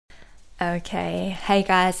Okay, hey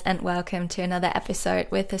guys, and welcome to another episode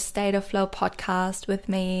with the State of Flow podcast with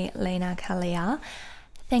me, Lena Kalia.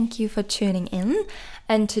 Thank you for tuning in.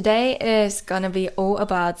 And today is gonna be all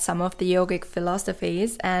about some of the yogic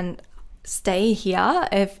philosophies. And stay here,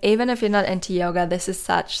 even if you're not into yoga, this is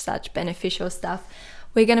such beneficial stuff.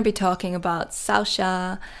 We're gonna be talking about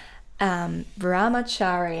Sausha,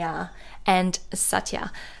 Brahmacharya, and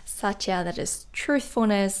Satya. Satya, that is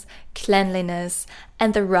truthfulness, cleanliness,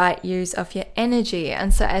 and the right use of your energy.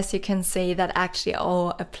 And so as you can see, that actually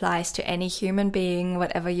all applies to any human being,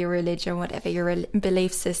 whatever your religion, whatever your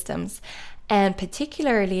belief systems. And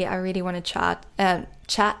particularly, I really want to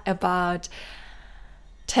chat about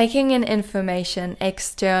taking in information,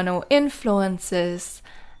 external influences,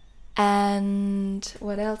 and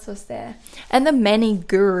what else was there? And the many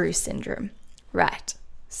guru syndrome. Right.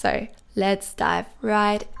 So let's dive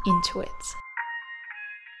right into it.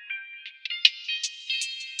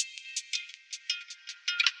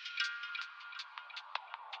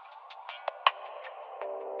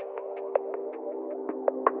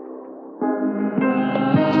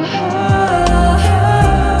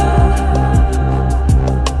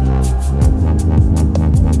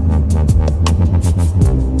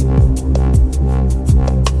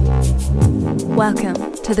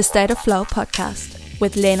 Welcome to the State of Flow podcast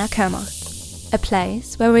with Lena Kermode, a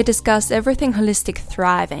place where we discuss everything holistic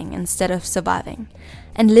thriving instead of surviving,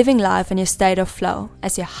 and living life in your state of flow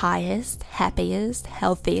as your highest, happiest,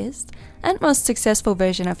 healthiest, and most successful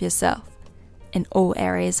version of yourself in all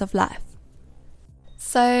areas of life.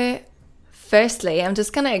 So, firstly, I'm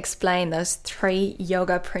just going to explain those 3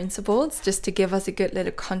 yoga principles just to give us a good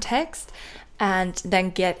little context, and then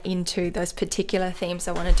get into those particular themes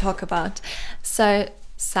I want to talk about. So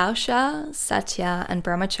Sausha, Satya, and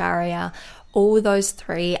Brahmacharya, all those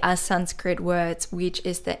 3 are Sanskrit words, which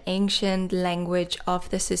is the ancient language of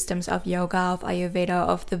the systems of yoga, of Ayurveda,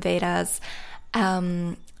 of the Vedas.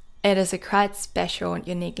 It is a quite special and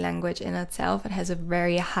unique language in itself. It has a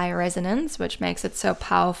very high resonance, which makes it so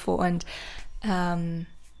powerful and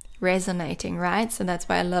resonating, right? So that's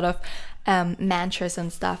why a lot of mantras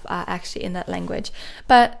and stuff are actually in that language.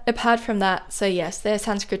 But apart from that, so yes, they're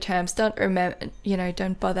Sanskrit terms. Don't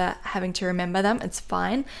bother having to remember them. It's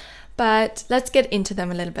fine. But let's get into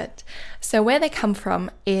them a little bit. So where they come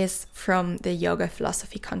from is from the yoga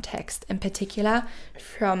philosophy context, in particular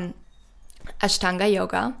from Ashtanga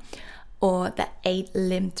yoga, or the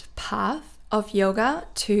 8-limbed path of yoga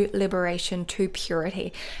to liberation, to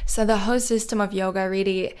purity. So the whole system of yoga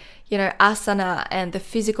really, asana and the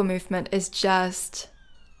physical movement is just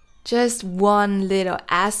one little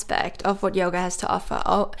aspect of what yoga has to offer.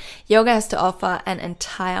 Yoga has to offer an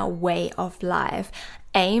entire way of life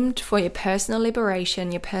aimed for your personal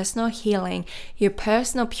liberation, your personal healing, your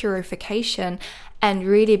personal purification, and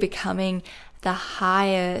really becoming the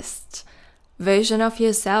highest version of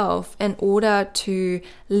yourself in order to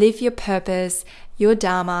live your purpose, your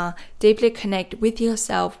dharma, deeply connect with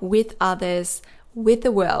yourself, with others, with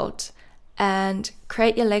the world, and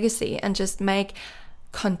create your legacy and just make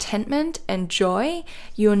contentment and joy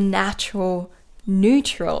your natural,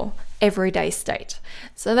 neutral, everyday state.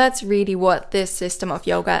 So that's really what this system of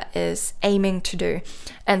yoga is aiming to do.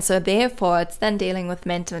 And so therefore it's then dealing with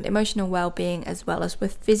mental and emotional well-being as well as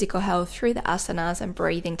with physical health through the asanas and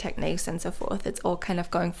breathing techniques and so forth. It's all kind of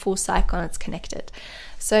going full cycle and it's connected.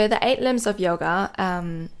 So the 8 limbs of yoga,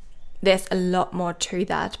 there's a lot more to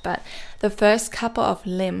that, but the first couple of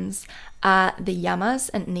limbs are the yamas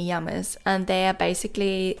and niyamas, and they are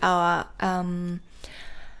basically our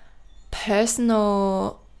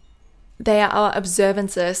they are our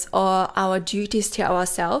observances or our duties to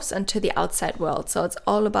ourselves and to the outside world. So it's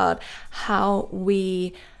all about how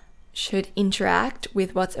we should interact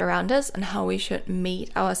with what's around us and how we should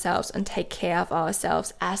meet ourselves and take care of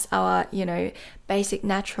ourselves as our, basic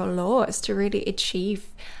natural laws to really achieve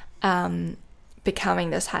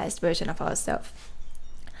becoming this highest version of ourselves.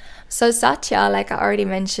 So Satya, like I already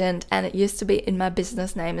mentioned, and it used to be in my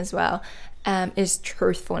business name as well, is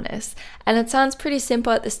truthfulness. And it sounds pretty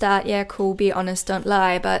simple at the start. Yeah, cool, be honest, don't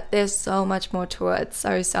lie. But there's so much more to it.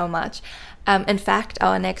 So much. In fact,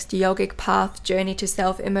 our next yogic path journey to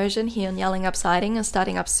self-immersion here in Yelling Upsiding is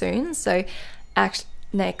starting up soon. So actually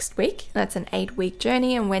next week, that's an 8-week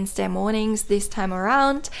journey, and Wednesday mornings this time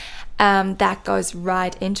around, that goes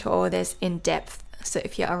right into all this in depth. So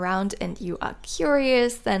if you're around and you are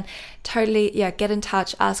curious, then totally, get in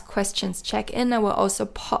touch, ask questions, check in. I will also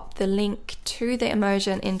pop the link to the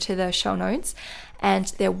immersion into the show notes, and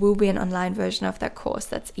there will be an online version of that course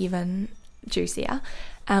that's even juicier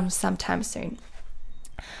sometime soon.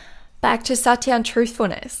 back to Satya and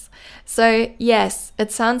truthfulness. So yes,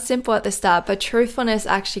 it sounds simple at the start, but truthfulness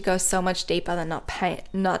actually goes so much deeper than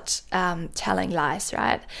not telling lies,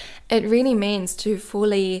 right? It really means to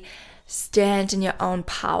fully stand in your own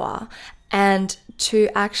power and to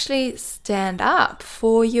actually stand up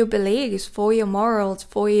for your beliefs, for your morals,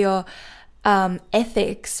 for your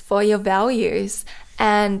ethics, for your values,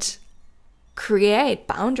 and create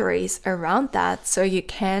boundaries around that so you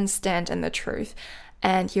can stand in the truth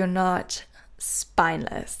and you're not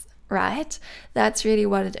spineless, right? That's really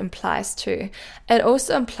what it implies to. It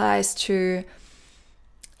also implies to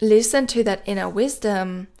listen to that inner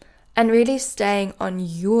wisdom and really staying on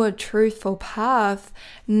your truthful path,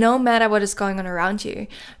 no matter what is going on around you,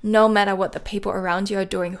 no matter what the people around you are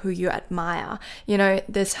doing who you admire. You know,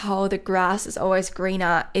 this whole the grass is always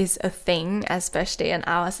greener is a thing, especially in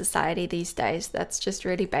our society these days. That's just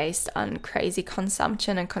really based on crazy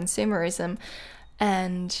consumption and consumerism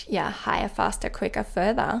and higher, faster, quicker,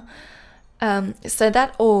 further. So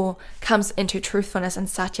that all comes into truthfulness and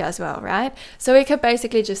Satya as well, right? So we could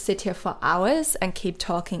basically just sit here for hours and keep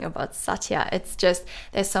talking about Satya. It's just,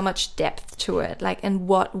 there's so much depth to it. Like, in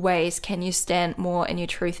what ways can you stand more in your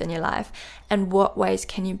truth in your life? And what ways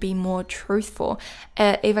can you be more truthful?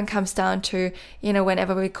 It even comes down to, you know,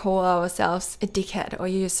 whenever we call ourselves a dickhead or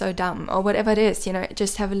you're so dumb or whatever it is, you know,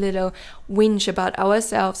 just have a little whinge about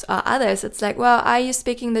ourselves or others. It's like, well, are you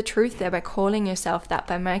speaking the truth there by calling yourself that,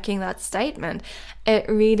 by making that statement? It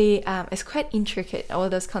really is quite intricate, all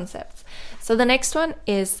those concepts. So the next one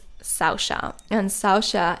is Sausha, and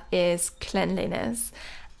Sausha is cleanliness.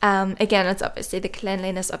 Again, it's obviously the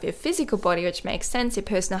cleanliness of your physical body, which makes sense, your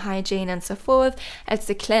personal hygiene and so forth. It's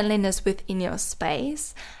the cleanliness within your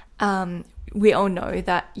space. We all know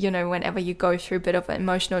that, you know, whenever you go through a bit of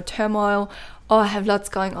emotional turmoil or have lots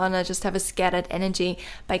going on or just have a scattered energy,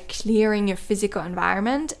 by clearing your physical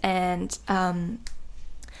environment and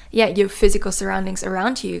your physical surroundings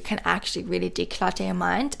around you can actually really declutter your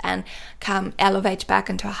mind and elevate back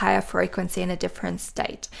into a higher frequency in a different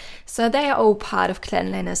state. So they are all part of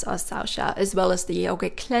cleanliness or Sausha, as well as the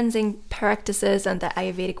yogic cleansing practices and the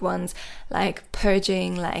Ayurvedic ones like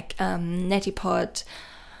purging, like neti pot,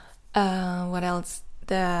 what else?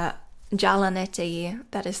 The Jala neti,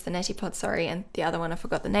 that is the neti pot, sorry, and the other one I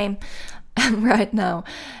forgot the name right now.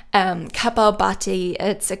 Kapalbhati,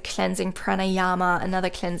 it's a cleansing pranayama, another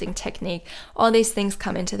cleansing technique. All these things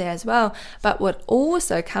come into there as well. But what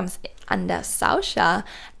also comes under Sausha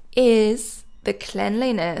is the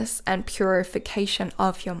cleanliness and purification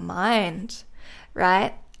of your mind,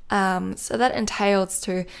 right? So that entails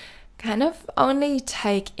to kind of only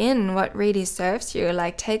take in what really serves you,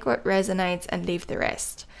 like take what resonates and leave the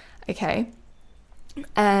rest. Okay,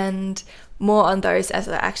 and more on those as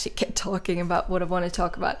I actually get talking about what I want to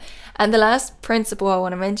talk about. And the last principle I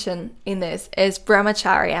want to mention in this is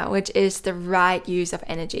brahmacharya, which is the right use of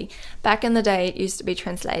energy. Back in the day, it used to be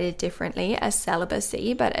translated differently as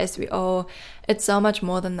celibacy, but it's so much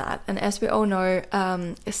more than that. And as we all know,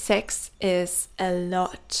 sex is a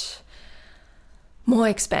lot more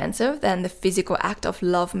expansive than the physical act of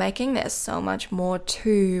lovemaking. There's so much more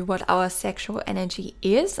to what our sexual energy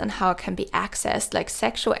is and how it can be accessed. Like,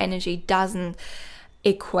 sexual energy doesn't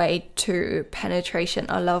equate to penetration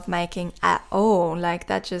or lovemaking at all. Like,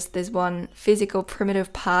 that just is one physical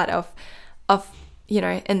primitive part of you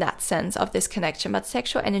know, in that sense of this connection. But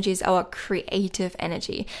sexual energy is our creative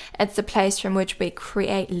energy. It's the place from which we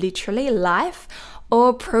create literally life,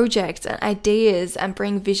 or projects and ideas, and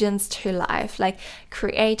bring visions to life. Like,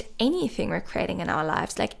 create anything we're creating in our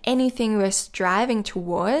lives, like anything we're striving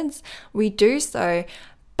towards, we do so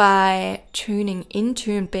by tuning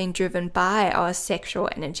into and being driven by our sexual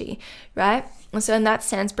energy, right? So in that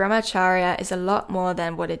sense, brahmacharya is a lot more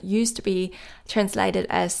than what it used to be translated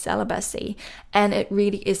as celibacy. And it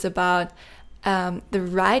really is about the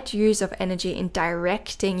right use of energy in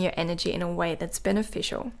directing your energy in a way that's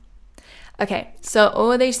beneficial. Okay, so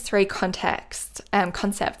all these three concepts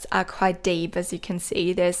are quite deep, as you can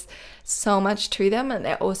see. There's so much to them, and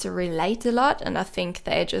they also relate a lot, and I think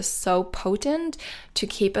they're just so potent to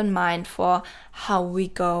keep in mind for how we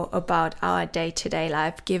go about our day-to-day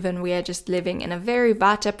life, given we are just living in a very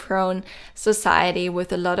vata-prone society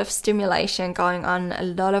with a lot of stimulation going on, a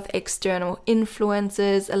lot of external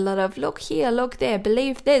influences, a lot of look here, look there,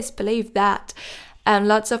 believe this, believe that. And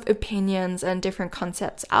lots of opinions and different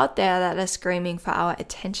concepts out there that are screaming for our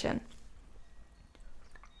attention.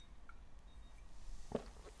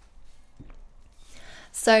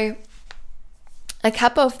 So, a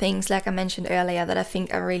couple of things, like I mentioned earlier, that I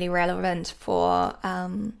think are really relevant for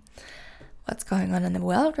what's going on in the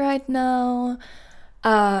world right now.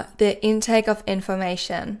 The intake of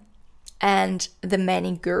information. and the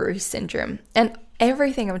many guru syndrome. And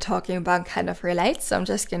everything I'm talking about kind of relates, so I'm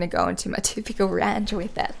just going to go into my typical rant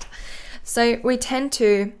with that. So we tend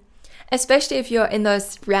to, especially if you're in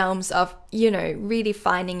those realms of, really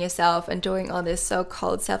finding yourself and doing all this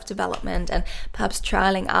so-called self-development and perhaps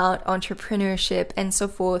trialing out entrepreneurship and so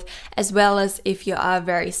forth, as well as if you are a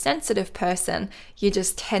very sensitive person, you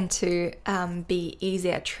just tend to be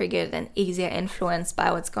easier triggered and easier influenced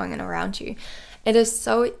by what's going on around you. It is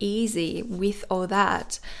so easy with all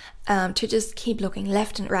that to just keep looking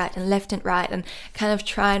left and right and kind of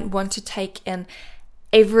try and want to take in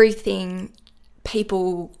everything,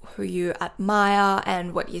 people who you admire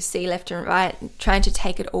and what you see left and right, trying to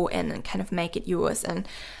take it all in and kind of make it yours and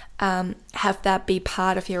have that be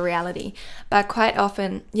part of your reality. But quite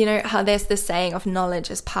often, how there's this saying of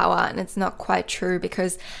knowledge is power, and it's not quite true,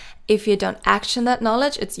 because if you don't action that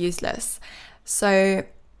knowledge, it's useless. So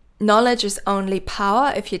knowledge is only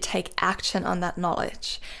power if you take action on that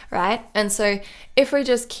knowledge, right? And so if we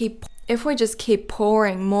just keep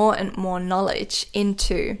pouring more and more knowledge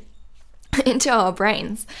into our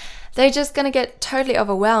brains, they're just going to get totally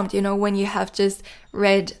overwhelmed, when you have just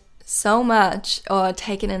read so much or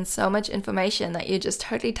taken in so much information that you're just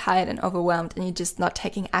totally tired and overwhelmed and you're just not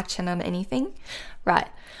taking action on anything, right?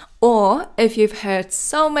 Or if you've heard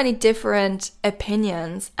so many different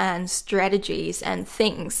opinions and strategies and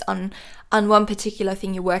things on one particular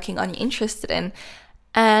thing you're working on, you're interested in,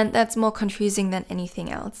 and that's more confusing than anything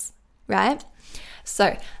else, right?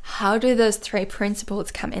 So how do those 3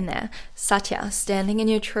 principles come in there? Satya, standing in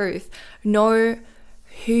your truth, know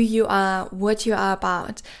who you are, what you are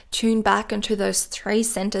about, tune back into those 3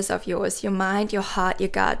 centers of yours, your mind, your heart, your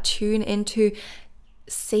gut, tune into,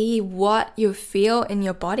 see what you feel in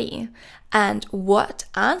your body and what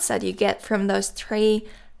answer do you get from those 3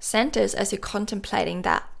 centers as you're contemplating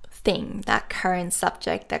that thing, that current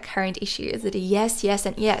subject, that current issue. Is it a yes, yes,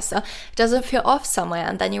 and yes? So it doesn't feel off somewhere,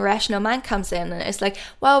 and then your rational mind comes in and it's like,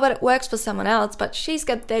 well, but it works for someone else, but she's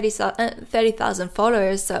got 30,000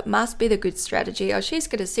 followers, so it must be the good strategy, or she's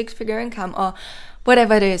got a 6-figure income, or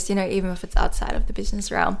whatever it is, even if it's outside of the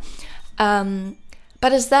business realm.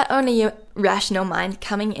 But is that only your rational mind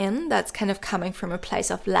coming in that's kind of coming from a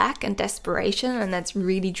place of lack and desperation, and that's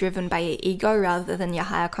really driven by your ego rather than your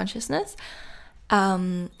higher consciousness?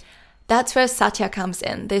 That's where Satya comes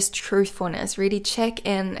in, this truthfulness. Really check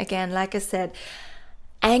in, again, like I said,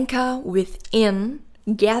 anchor within,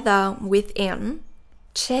 gather within,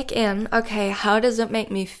 check in, okay, how does it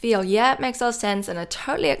make me feel? Yeah, it makes all sense, and I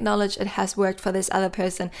totally acknowledge it has worked for this other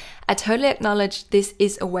person. I totally acknowledge this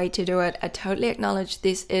is a way to do it. I totally acknowledge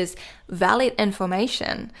this is valid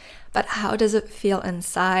information, but how does it feel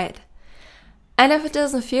inside? And if it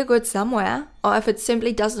doesn't feel good somewhere, or if it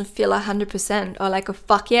simply doesn't feel 100% or like a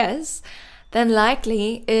fuck yes, then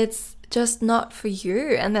likely it's just not for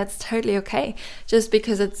you, and that's totally okay. Just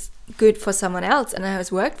because it's good for someone else and it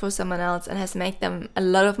has worked for someone else and has made them a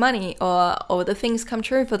lot of money, or the things come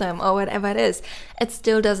true for them, or whatever it is, it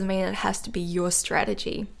still doesn't mean it has to be your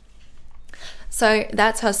strategy. So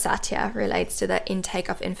that's how Satya relates to that intake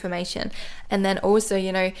of information. And then also,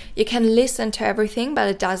 you can listen to everything, but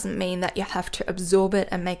it doesn't mean that you have to absorb it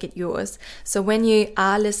and make it yours. So when you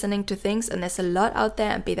are listening to things, and there's a lot out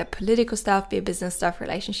there, be that political stuff, be it business stuff,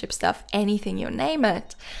 relationship stuff, anything, you name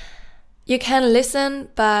it, you can listen,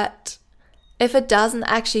 but if it doesn't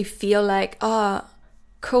actually feel like, oh,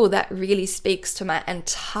 cool, that really speaks to my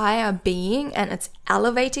entire being and it's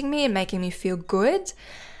elevating me and making me feel good,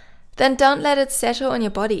 then don't let it settle on your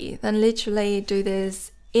body. Then literally do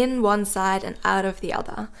this in one side and out of the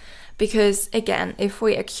other. Because again, if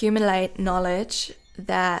we accumulate knowledge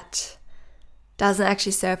that doesn't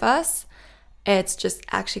actually serve us, it's just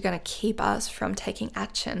actually going to keep us from taking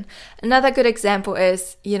action. Another good example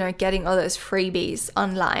is, getting all those freebies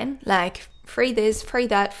online, like free this, free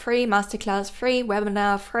that, free masterclass, free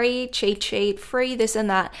webinar, free cheat sheet, free this and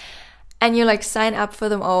that. And you sign up for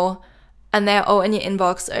them all, and they're all in your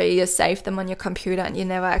inbox, or you save them on your computer and you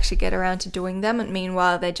never actually get around to doing them. And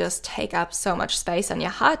meanwhile, they just take up so much space on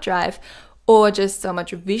your hard drive, or just so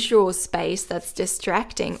much visual space that's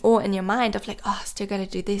distracting, or in your mind of still got to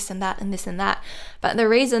do this and that and this and that. But the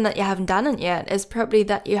reason that you haven't done it yet is probably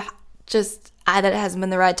that you just either it hasn't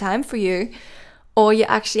been the right time for you, or you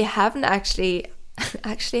actually haven't 100%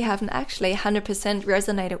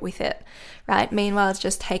 resonated with it, right? Meanwhile, it's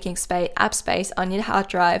just taking space on your hard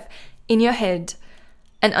drive, in your head,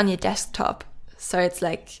 and on your desktop. So it's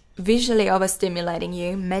visually overstimulating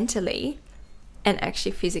you mentally and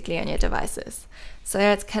actually physically on your devices. So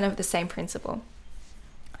that's kind of the same principle.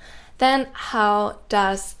 Then how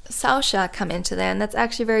does Saosha come into there? And that's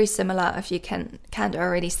actually very similar, if you can't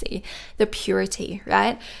already see, the purity,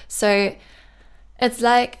 right? So it's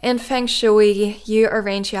like in Feng Shui, you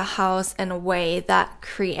arrange your house in a way that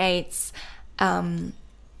creates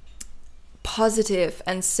positive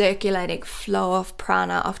and circulating flow of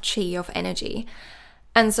prana, of chi, of energy.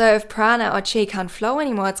 And so if prana or chi can't flow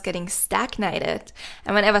anymore, it's getting stagnated.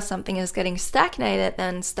 And whenever something is getting stagnated,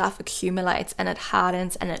 then stuff accumulates and it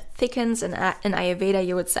hardens and it thickens. And in Ayurveda,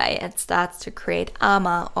 you would say it starts to create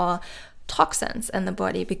ama or toxins in the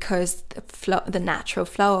body, because the natural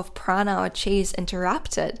flow of prana or chi is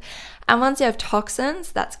interrupted. And once you have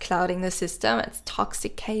toxins, that's clouding the system, it's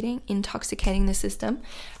intoxicating the system,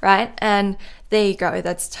 right? And there you go,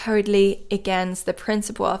 that's totally against the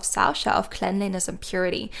principle of Saosha, of cleanliness and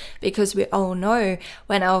purity, because we all know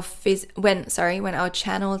when our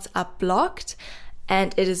channels are blocked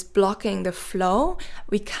and it is blocking the flow,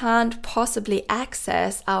 we can't possibly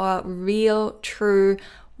access our real, true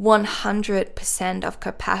 100% of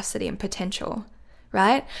capacity and potential,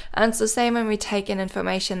 right? And so same when we take in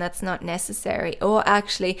information that's not necessary, or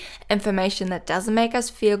actually information that doesn't make us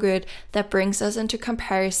feel good, that brings us into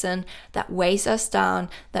comparison, that weighs us down,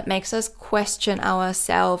 that makes us question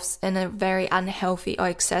ourselves in a very unhealthy or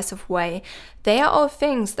excessive way. They are all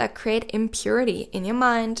things that create impurity in your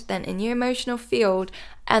mind, then in your emotional field,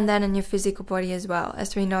 and then in your physical body as well.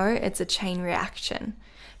 As we know, it's a chain reaction,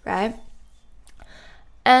 right?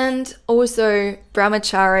 And also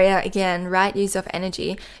brahmacharya, again, right use of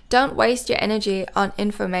energy. Don't waste your energy on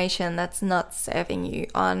information that's not serving you,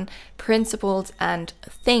 on principles and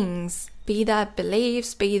things, be that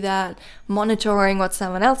beliefs, be that monitoring what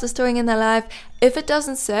someone else is doing in their life. If it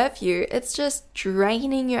doesn't serve you, it's just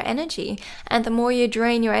draining your energy. And the more you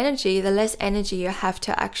drain your energy, the less energy you have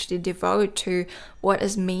to actually devote to what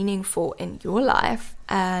is meaningful in your life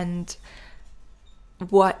and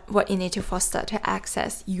what you need to foster to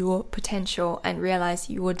access your potential and realize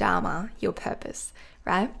your dharma, your purpose,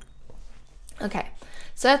 right? Okay,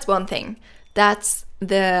 so that's one thing. That's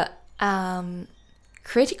the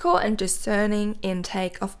critical and discerning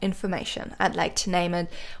intake of information. I'd like to name it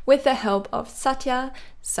with the help of Satya,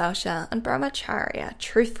 Saosha, and Brahmacharya: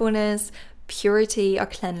 truthfulness, purity or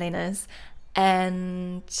cleanliness,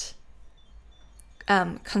 and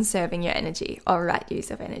conserving your energy or right use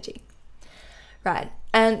of energy. Right.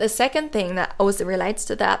 And the second thing that also relates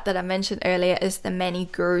to that I mentioned earlier is the many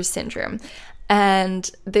guru syndrome. And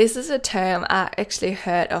this is a term I actually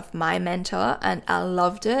heard of my mentor, and I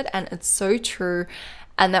loved it, and it's so true.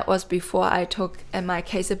 And that was before I took, in my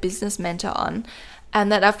case, a business mentor on.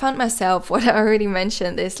 And that I found myself, what I already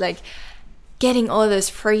mentioned, is like getting all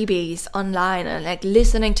those freebies online and like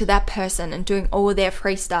listening to that person and doing all their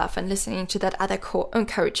free stuff, and listening to that other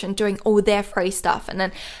coach and doing all their free stuff, and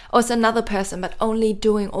then also another person but only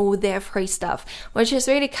doing all their free stuff, which is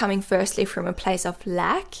really coming firstly from a place of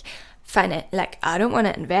lack, like I don't want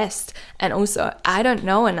to invest, and also I don't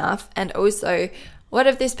know enough, and also what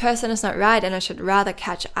if this person is not right and I should rather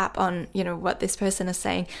catch up on, what this person is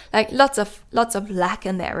saying? Like lots of lack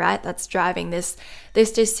in there, right? That's driving this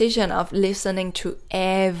decision of listening to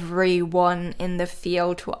everyone in the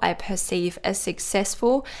field who I perceive as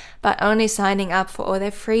successful, but only signing up for all their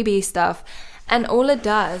freebie stuff. And all it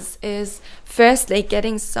does is, firstly,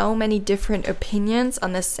 getting so many different opinions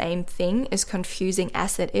on the same thing is confusing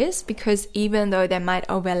as it is, because even though they might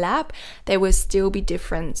overlap, there will still be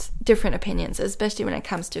different opinions, especially when it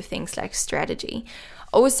comes to things like strategy.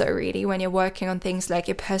 Also, really, when you're working on things like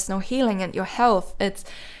your personal healing and your health, it's,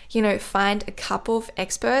 find a couple of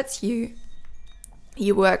experts you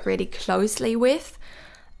work really closely with,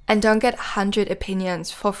 and don't get 100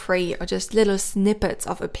 opinions for free or just little snippets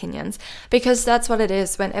of opinions, because that's what it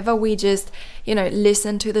is. Whenever we just,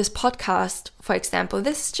 listen to this podcast, for example,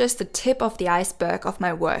 this is just the tip of the iceberg of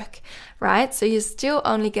my work, right? So you're still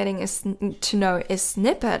only getting to know a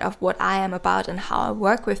snippet of what I am about and how I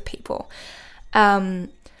work with people.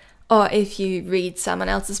 Or if you read someone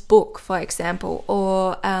else's book, for example,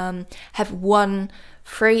 or have one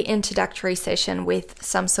free introductory session with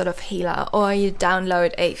some sort of healer, or you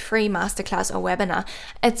download a free masterclass or webinar,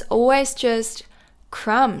 it's always just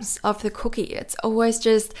crumbs of the cookie. It's always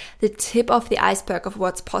just the tip of the iceberg of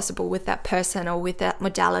what's possible with that person or with that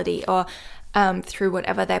modality, or through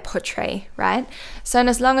whatever they portray, right? So, and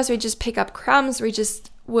as long as we just pick up crumbs, we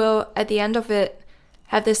just will, at the end of it,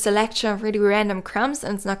 have this selection of really random crumbs,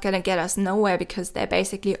 and it's not going to get us nowhere, because they're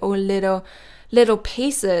basically all little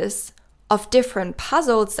pieces of different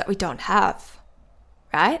puzzles that we don't have,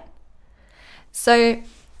 right? So,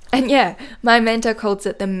 and yeah, my mentor calls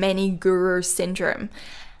it the many guru syndrome.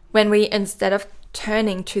 When we, instead of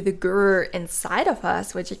turning to the guru inside of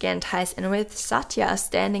us, which again ties in with Satya,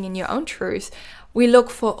 standing in your own truth, we look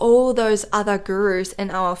for all those other gurus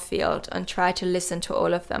in our field and try to listen to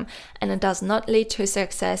all of them. And it does not lead to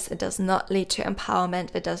success. It does not lead to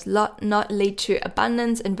empowerment. It does not lead to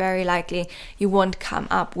abundance. And very likely you won't come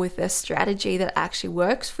up with a strategy that actually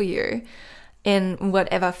works for you in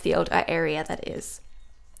whatever field or area that is.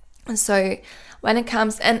 And so when it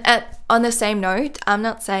comes, on the same note, I'm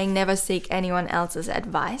not saying never seek anyone else's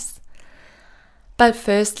advice. But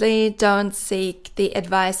firstly, don't seek the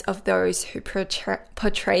advice of those who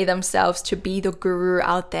portray themselves to be the guru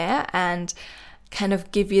out there and kind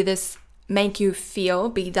of give you this, make you feel,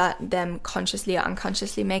 be that them consciously or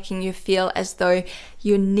unconsciously making you feel as though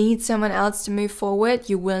you need someone else to move forward.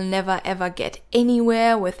 You will never ever get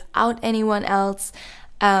anywhere without anyone else.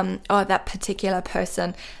 Or that particular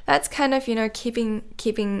person. That's kind of,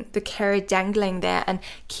 keeping the carrot dangling there and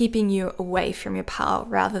keeping you away from your power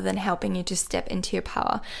rather than helping you to step into your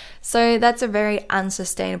power. So that's a very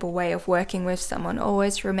unsustainable way of working with someone.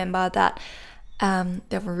 Always remember that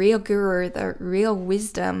the real guru, the real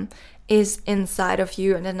wisdom is inside of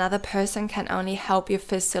you, and another person can only help you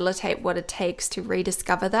facilitate what it takes to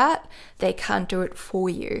rediscover that. They can't do it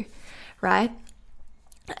for you, right?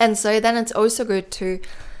 And so then it's also good to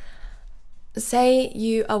say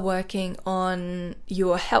you are working on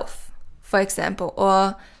your health, for example,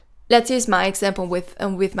 or let's use my example with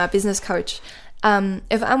my business coach.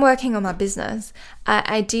 If I'm working on my business, I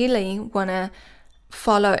ideally want to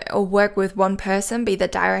follow or work with one person, be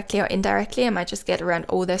that directly or indirectly. I might just get around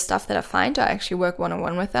all their stuff that I find, or actually work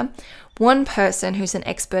one-on-one with them. One person who's an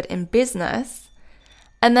expert in business,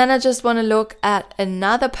 and then I just want to look at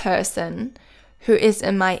another person who is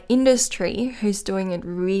in my industry, who's doing it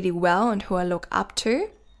really well and who I look up to.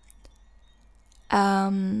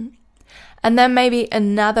 And then maybe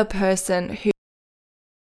another person who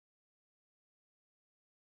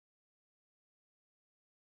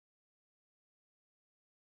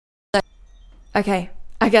okay,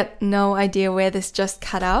 I got no idea where this just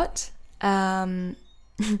cut out. That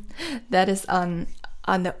is on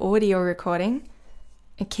the audio recording.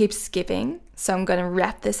 It keeps skipping, so I'm going to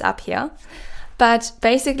wrap this up here. But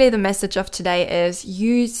basically the message of today is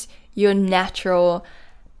use your natural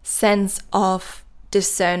sense of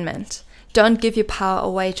discernment. Don't give your power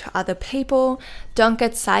away to other people. Don't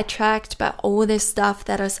get sidetracked by all this stuff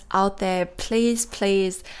that is out there. Please,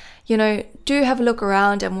 do have a look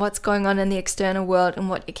around and what's going on in the external world and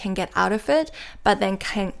what you can get out of it, but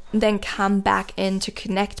then come back in to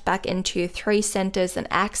connect back into your three centers and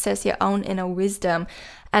access your own inner wisdom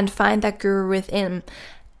and find that guru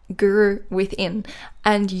within,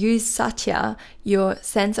 and use Satya, your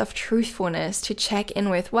sense of truthfulness, to check in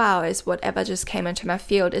with, wow, is whatever just came into my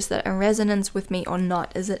field, is that in resonance with me or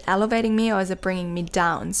not? Is it elevating me or is it bringing me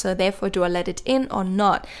down? So therefore, do I let it in or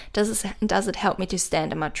not? Does it help me to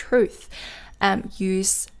stand in my truth?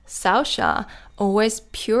 Use Sausha. Always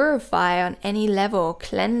purify on any level,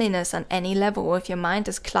 cleanliness on any level. If your mind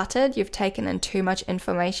is cluttered, you've taken in too much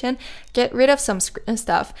information, get rid of some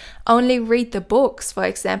stuff. Only read the books, for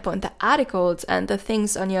example, and the articles and the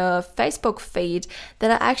things on your Facebook feed that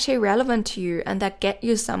are actually relevant to you and that get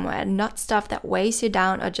you somewhere, not stuff that weighs you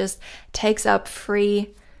down or just takes up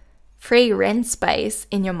free rent space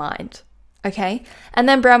in your mind. Okay? And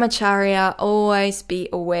then brahmacharya, always be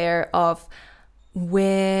aware of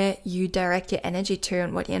where you direct your energy to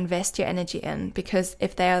and what you invest your energy in, because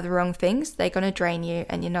if they are the wrong things, they're going to drain you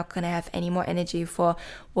and you're not going to have any more energy for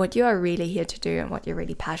what you are really here to do and what you're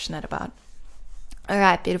really passionate about. All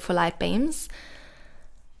right, beautiful light beams.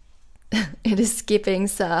 It is skipping,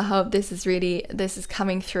 so I hope this is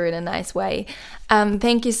coming through in a nice way.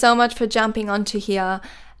 Thank you so much for jumping onto here.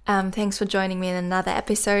 Thanks for joining me in another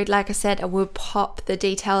episode. Like I said, I will pop the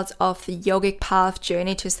details of the yogic path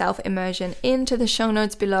journey to self-immersion into the show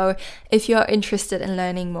notes below if you're interested in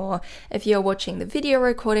learning more. If you're watching the video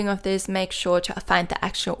recording of this, make sure to find the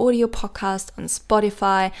actual audio podcast on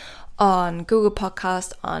Spotify, on Google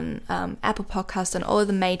Podcast, on Apple Podcast, on all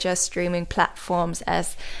the major streaming platforms,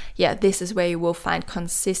 as this is where you will find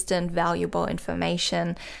consistent, valuable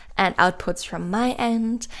information and outputs from my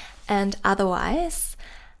end. And otherwise,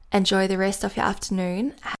 enjoy the rest of your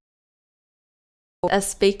afternoon. I'll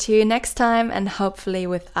speak to you next time, and hopefully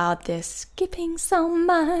without this skipping so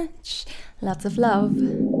much. Lots of love.